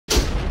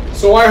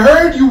So I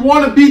heard you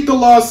want to beat the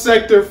Lost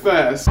Sector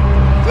fast.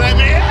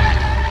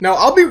 Now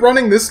I'll be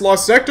running this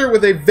Lost Sector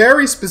with a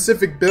very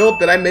specific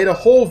build that I made a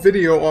whole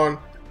video on.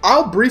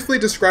 I'll briefly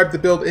describe the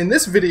build in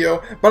this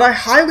video, but I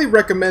highly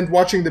recommend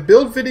watching the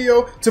build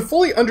video to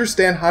fully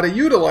understand how to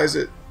utilize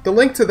it. The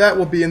link to that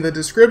will be in the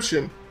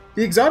description.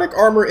 The exotic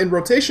armor in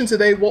rotation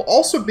today will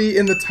also be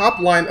in the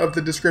top line of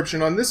the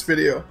description on this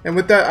video. And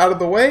with that out of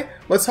the way,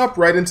 let's hop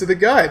right into the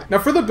guide. Now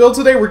for the build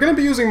today, we're going to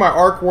be using my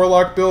Arc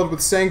Warlock build with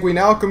Sanguine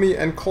Alchemy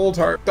and Cold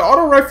Heart. The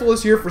auto rifle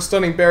is here for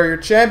stunning barrier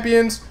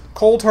champions.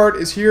 Cold Heart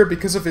is here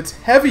because of its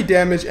heavy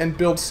damage and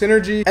build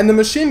synergy, and the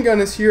machine gun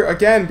is here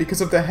again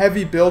because of the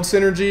heavy build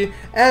synergy,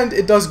 and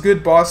it does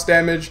good boss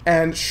damage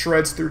and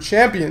shreds through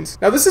champions.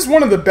 Now this is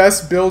one of the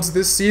best builds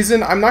this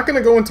season. I'm not going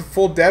to go into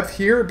full depth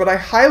here, but I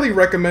highly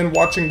recommend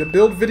watching the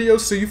build video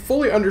so you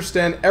fully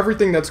understand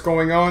everything that's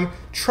going on.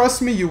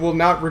 Trust me, you will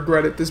not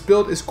regret it. This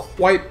build is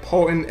quite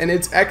potent, and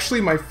it's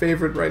actually my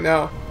favorite right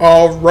now.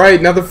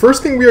 Alright, now the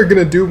first thing we are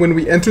going to do when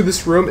we enter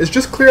this room is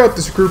just clear out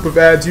this group of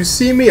ads. You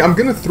see me, I'm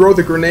going to throw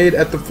the grenade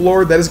at the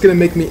floor. That is going to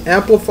make me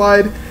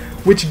amplified,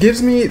 which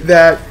gives me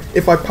that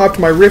if I popped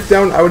my rift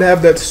down, I would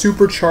have that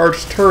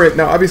supercharged turret.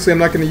 Now obviously I'm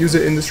not going to use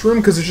it in this room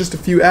because there's just a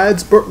few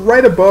ads, but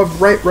right above,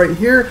 right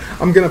here,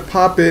 I'm going to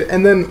pop it,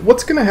 and then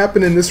what's going to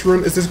happen in this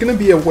room is there's going to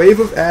be a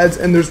wave of ads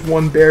and there's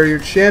one barrier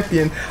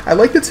champion. I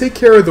like to take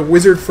care of the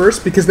wizard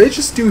first because they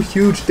just do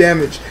huge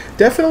damage.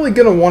 Definitely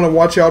going to want to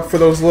watch out for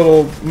those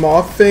little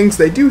moth things.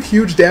 They do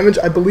huge damage.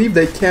 I believe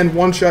they can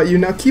one-shot you.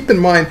 Now keep in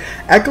mind,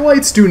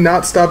 acolytes do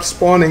not stop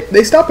spawning.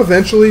 They stop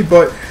eventually,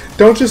 but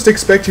don't just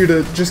expect you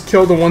to just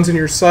kill the ones in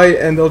your sight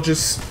and they'll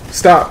just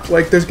stop.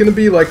 Like, there's going to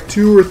be like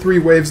 2 or 3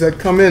 waves that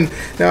come in.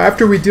 Now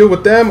after we deal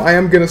with them, I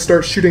am going to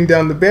start shooting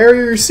down the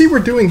barrier. You see we're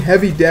doing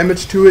heavy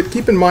damage to it.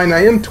 Keep in mind,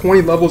 I am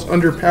 20 levels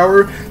under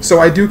power, so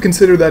I do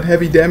consider that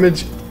heavy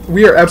damage.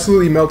 We are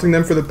absolutely melting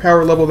them for the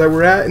power level that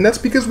we're at, and that's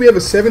because we have a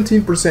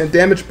 17%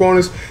 damage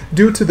bonus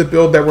due to the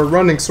build that we're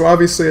running. So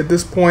obviously at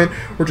this point,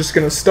 we're just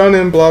going to stun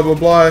him, blah blah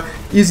blah,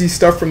 easy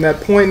stuff from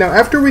that point. Now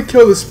after we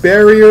kill this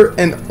barrier,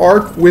 an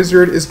Arc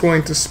Wizard is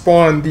going to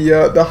spawn,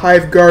 the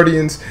Hive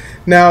Guardians.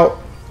 Now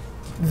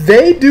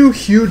they do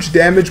huge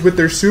damage with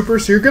their super,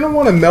 so you're going to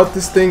want to melt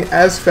this thing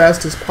as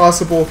fast as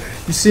possible.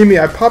 You see me,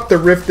 I popped the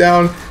rift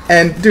down,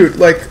 and dude,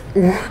 like,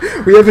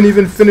 we haven't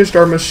even finished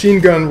our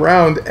machine gun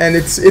round, and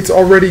it's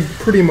already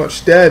pretty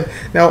much dead.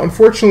 Now,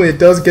 unfortunately, it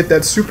does get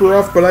that super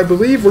off, but I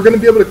believe we're going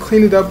to be able to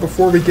clean it up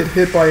before we get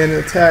hit by an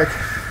attack.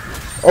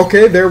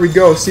 Okay, there we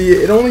go. See,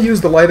 it only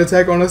used the light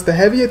attack on us. The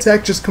heavy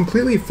attack just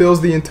completely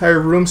fills the entire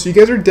room, so you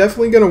guys are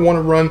definitely going to want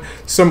to run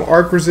some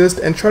arc resist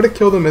and try to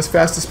kill them as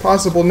fast as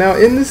possible. Now,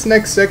 in this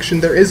next section,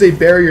 there is a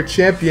barrier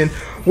champion.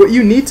 What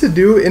you need to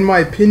do, in my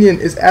opinion,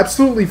 is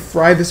absolutely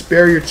fry this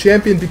barrier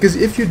champion, because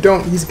if you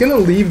don't, he's going to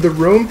leave the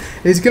room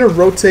and he's going to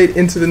rotate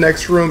into the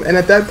next room, and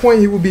at that point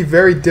he will be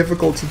very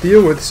difficult to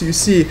deal with. So you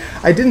see,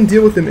 I didn't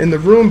deal with him in the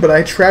room, but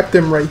I trapped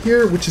him right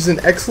here, which is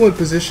an excellent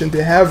position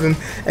to have him,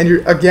 and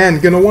you're again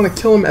going to want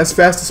to kill him as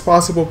fast as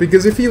possible,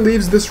 because if he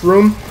leaves this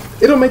room,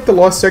 it'll make the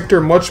Lost Sector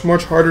much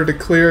harder to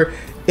clear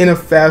in a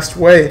fast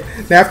way.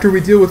 Now after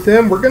we deal with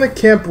him, we're going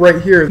to camp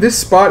right here. This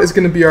spot is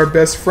going to be our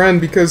best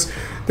friend because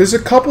there's a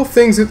couple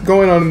things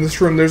going on in this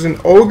room. There's an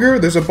ogre,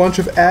 there's a bunch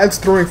of ads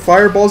throwing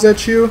fireballs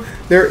at you,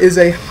 there is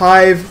a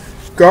Hive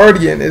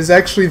Guardian. It is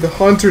actually the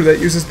hunter that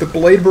uses the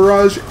blade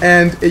barrage,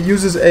 and it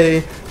uses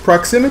a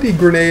proximity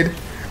grenade,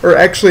 or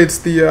actually it's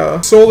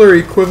the solar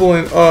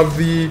equivalent of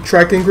the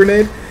tracking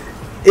grenade.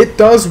 It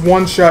does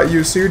one-shot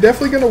you, so you're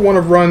definitely going to want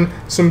to run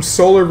some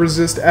solar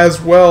resist as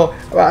well.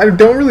 I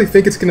don't really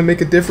think it's going to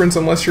make a difference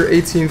unless you're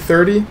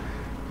 1830,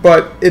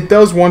 but it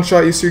does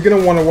one-shot you, so you're going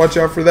to want to watch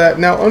out for that.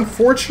 Now,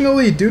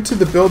 unfortunately, due to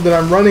the build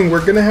that I'm running,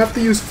 we're going to have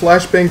to use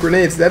flashbang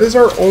grenades. That is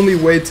our only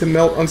way to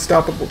melt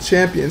unstoppable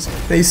champions.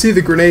 Now, you see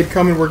the grenade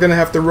coming, we're going to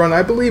have to run.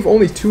 I believe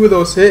only 2 of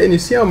those hit, and you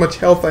see how much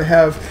health I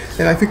have,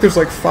 and I think there's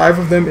like 5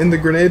 of them in the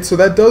grenade, so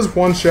that does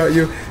one-shot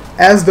you,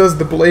 as does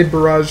the blade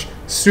barrage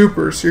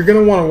super, so you're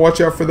going to want to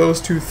watch out for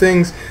those 2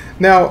 things.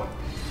 Now,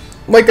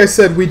 like I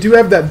said, we do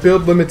have that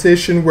build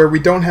limitation where we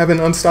don't have an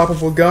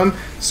unstoppable gun,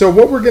 so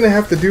what we're going to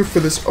have to do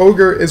for this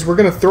ogre is we're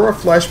going to throw a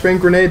flashbang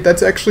grenade.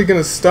 That's actually going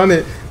to stun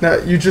it. Now,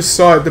 you just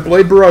saw it, the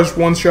blade barrage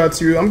one-shots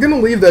you. I'm going to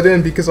leave that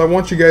in because I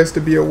want you guys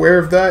to be aware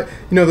of that.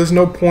 You know, there's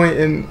no point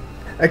in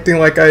acting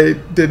like I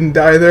didn't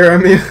die there. I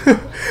mean,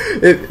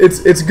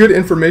 it's good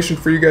information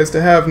for you guys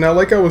to have. Now,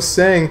 like I was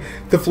saying,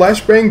 the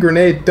flashbang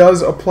grenade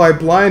does apply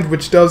blind,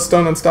 which does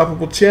stun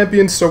unstoppable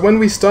champions, so when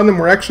we stun them,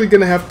 we're actually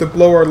going to have to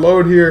blow our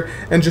load here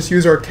and just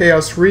use our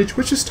chaos reach,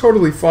 which is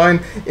totally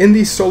fine. In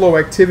these solo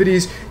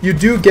activities, you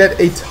do get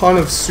a ton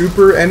of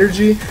super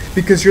energy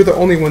because you're the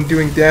only one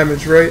doing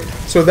damage, right?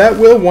 So that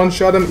will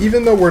one-shot him,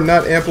 even though we're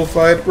not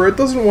amplified, where it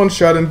doesn't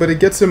one-shot him, but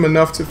it gets him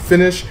enough to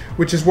finish,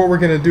 which is what we're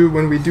going to do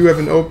when we do have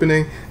an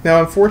opening.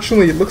 Now,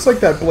 unfortunately, it looks like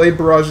that blade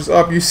barrage is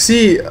up. You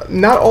see,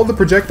 not all the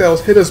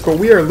projectiles hit us, but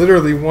we are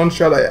literally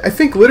one-shot. I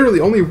think literally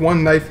only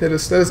 1 knife hit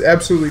us. That is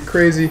absolutely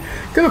crazy.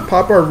 Gonna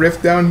pop our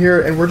rift down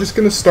here, and we're just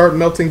gonna start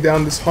melting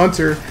down this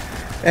hunter.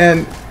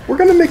 And we're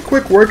going to make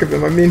quick work of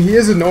him. I mean, he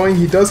is annoying.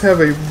 He does have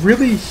a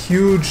really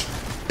huge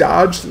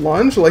dodge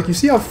lunge. Like, you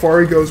see how far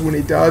he goes when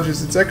he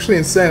dodges. It's actually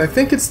insane. I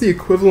think it's the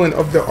equivalent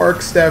of the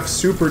Arc Staff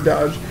super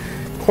dodge.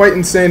 Quite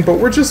insane, but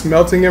we're just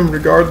melting him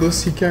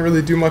regardless. He can't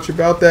really do much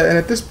about that, and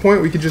at this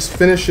point we could just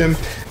finish him.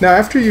 Now,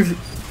 after you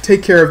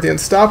take care of the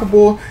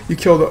Unstoppable, you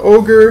kill the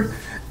Ogre,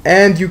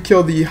 and you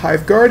kill the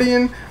Hive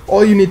Guardian,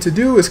 all you need to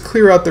do is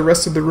clear out the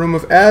rest of the room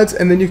of ads,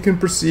 and then you can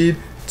proceed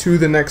to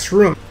the next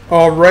room.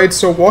 Alright,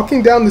 so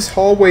walking down this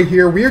hallway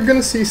here, we are going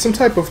to see some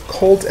type of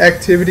cult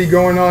activity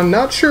going on.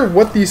 Not sure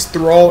what these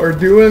Thrall are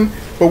doing,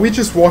 but we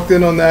just walked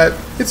in on that.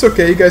 It's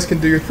okay, you guys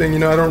can do your thing, you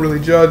know, I don't really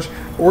judge.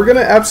 But we're going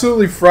to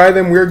absolutely fry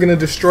them, we're going to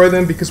destroy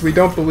them because we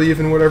don't believe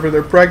in whatever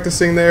they're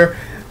practicing there.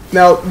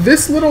 Now,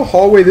 this little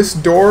hallway, this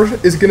door,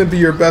 is going to be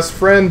your best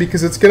friend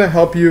because it's going to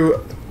help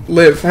you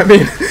live. I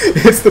mean,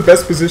 it's the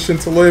best position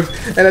to live.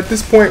 And at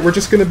this point, we're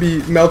just going to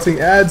be melting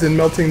ads and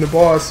melting the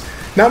boss.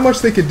 Not much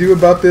they could do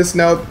about this.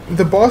 Now,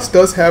 the boss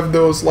does have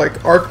those,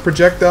 like, arc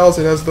projectiles.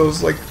 It has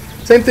those, like,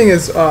 same thing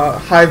as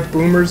Hive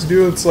Boomers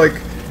do. It's like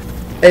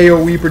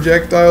AoE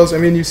projectiles. I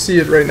mean, you see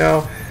it right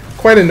now.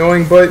 Quite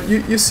annoying, but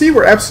you see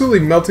we're absolutely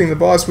melting the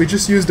boss. We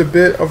just used a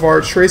bit of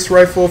our Trace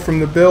Rifle from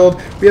the build.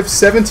 We have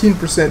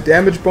 17%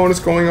 damage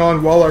bonus going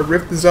on while our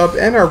Rift is up,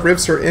 and our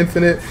Rifts are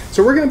infinite,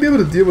 so we're going to be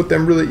able to deal with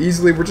them really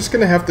easily. We're just going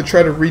to have to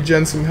try to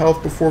regen some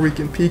health before we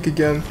can peak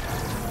again.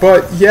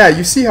 But yeah,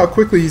 you see how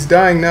quickly he's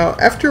dying now.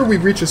 After we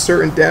reach a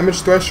certain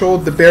damage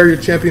threshold, the barrier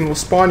champion will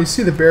spawn. You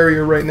see the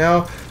barrier right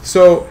now,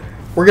 so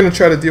we're going to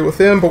try to deal with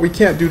him, but we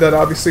can't do that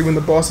obviously when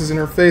the boss is in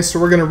our face, so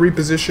we're going to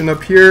reposition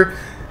up here.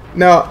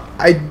 Now,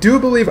 I do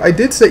believe, I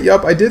did say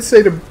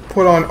to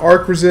put on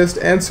Arc Resist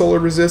and Solar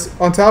Resist.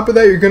 On top of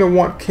that, you're going to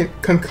want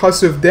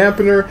Concussive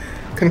Dampener,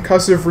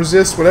 Concussive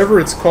Resist, whatever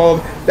it's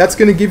called. That's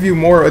going to give you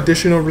more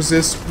additional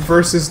resist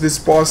versus this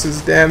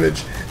boss's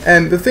damage.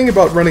 And the thing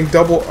about running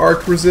double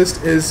Arc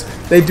Resist is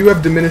they do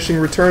have diminishing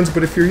returns,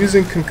 but if you're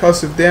using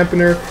Concussive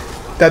Dampener,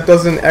 that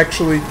doesn't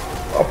actually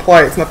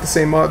apply. It's not the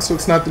same mod, so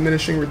it's not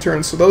diminishing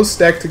returns. So those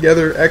stack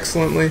together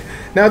excellently.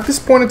 Now at this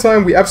point in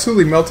time, we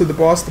absolutely melted the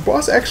boss. The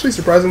boss actually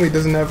surprisingly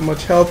doesn't have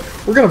much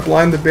health. We're going to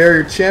blind the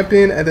barrier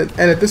champion, and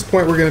at this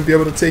point we're going to be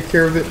able to take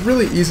care of it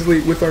really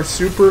easily with our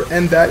super,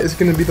 and that is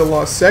going to be the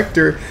Lost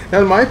Sector.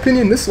 Now in my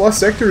opinion, this Lost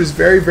Sector is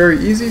very, very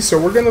easy,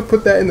 so we're going to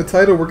put that in the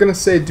title. We're going to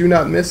say do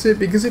not miss it,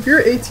 because if you're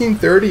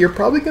 1830, you're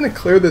probably going to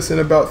clear this in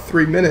about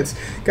 3 minutes.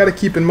 Got to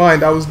keep in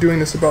mind, I was doing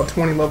this about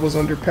 20 levels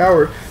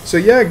underpowered. So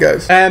yeah,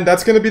 guys. And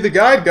that's going to be the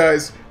guide,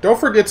 guys. Don't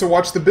forget to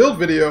watch the build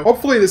video.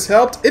 Hopefully this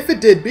helped. If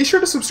it did, be sure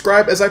to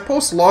subscribe as I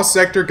post Lost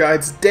Sector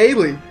guides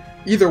daily.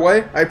 Either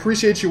way, I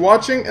appreciate you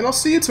watching, and I'll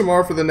see you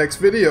tomorrow for the next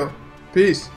video. Peace.